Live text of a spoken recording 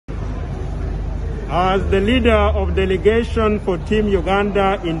As the leader of delegation for Team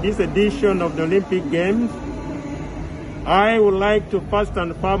Uganda in this edition of the Olympic Games, I would like to first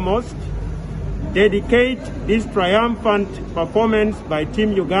and foremost dedicate this triumphant performance by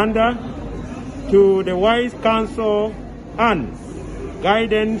Team Uganda to the wise counsel and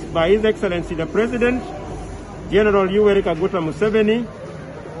guidance by His Excellency the President, General Yoweri Kaguta Museveni,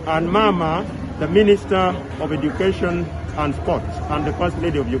 and Mama, the Minister of Education and Sports and the First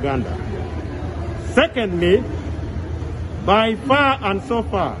Lady of Uganda. Secondly, by far and so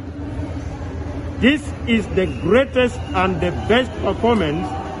far, this is the greatest and the best performance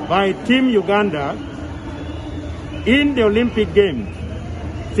by Team Uganda in the Olympic Games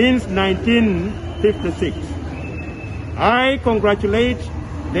since 1956. I congratulate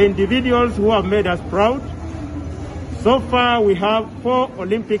the individuals who have made us proud. So far, we have 4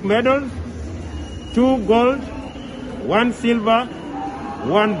 Olympic medals, 2 gold, 1 silver,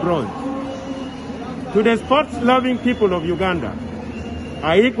 1 bronze. To the sports-loving people of Uganda,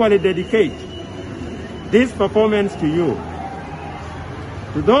 I equally dedicate this performance to you.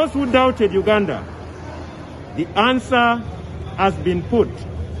 To those who doubted Uganda, the answer has been put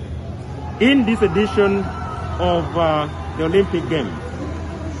in this edition of the Olympic Games.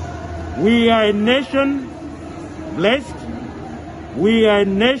 We are a nation blessed. We are a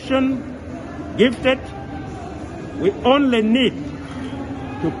nation gifted. We only need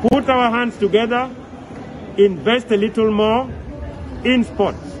to put our hands together, invest a little more in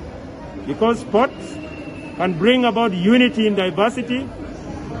sports, because sports can bring about unity in diversity.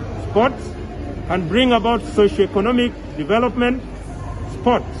 Sports can bring about socio-economic development.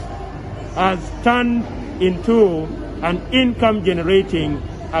 Sports has turned into an income-generating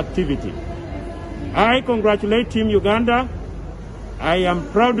activity. I congratulate Team Uganda. I am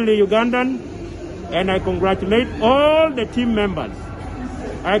proudly Ugandan, and I congratulate all the team members.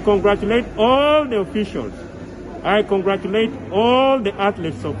 I congratulate all the officials. I congratulate all the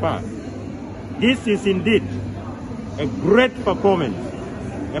athletes so far. This is indeed a great performance,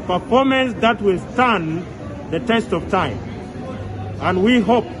 a performance that will stand the test of time. And we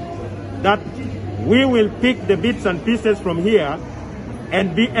hope that we will pick the bits and pieces from here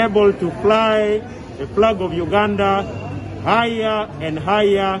and be able to fly the flag of Uganda higher and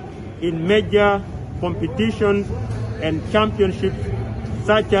higher in major competitions and championships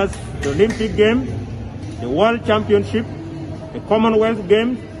such as the Olympic Games, the World Championship, the Commonwealth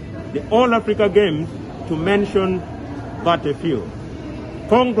Games, the All Africa Games, to mention but a few.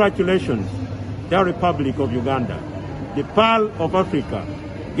 Congratulations, the Republic of Uganda, the Pearl of Africa,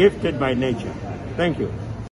 gifted by nature. Thank you.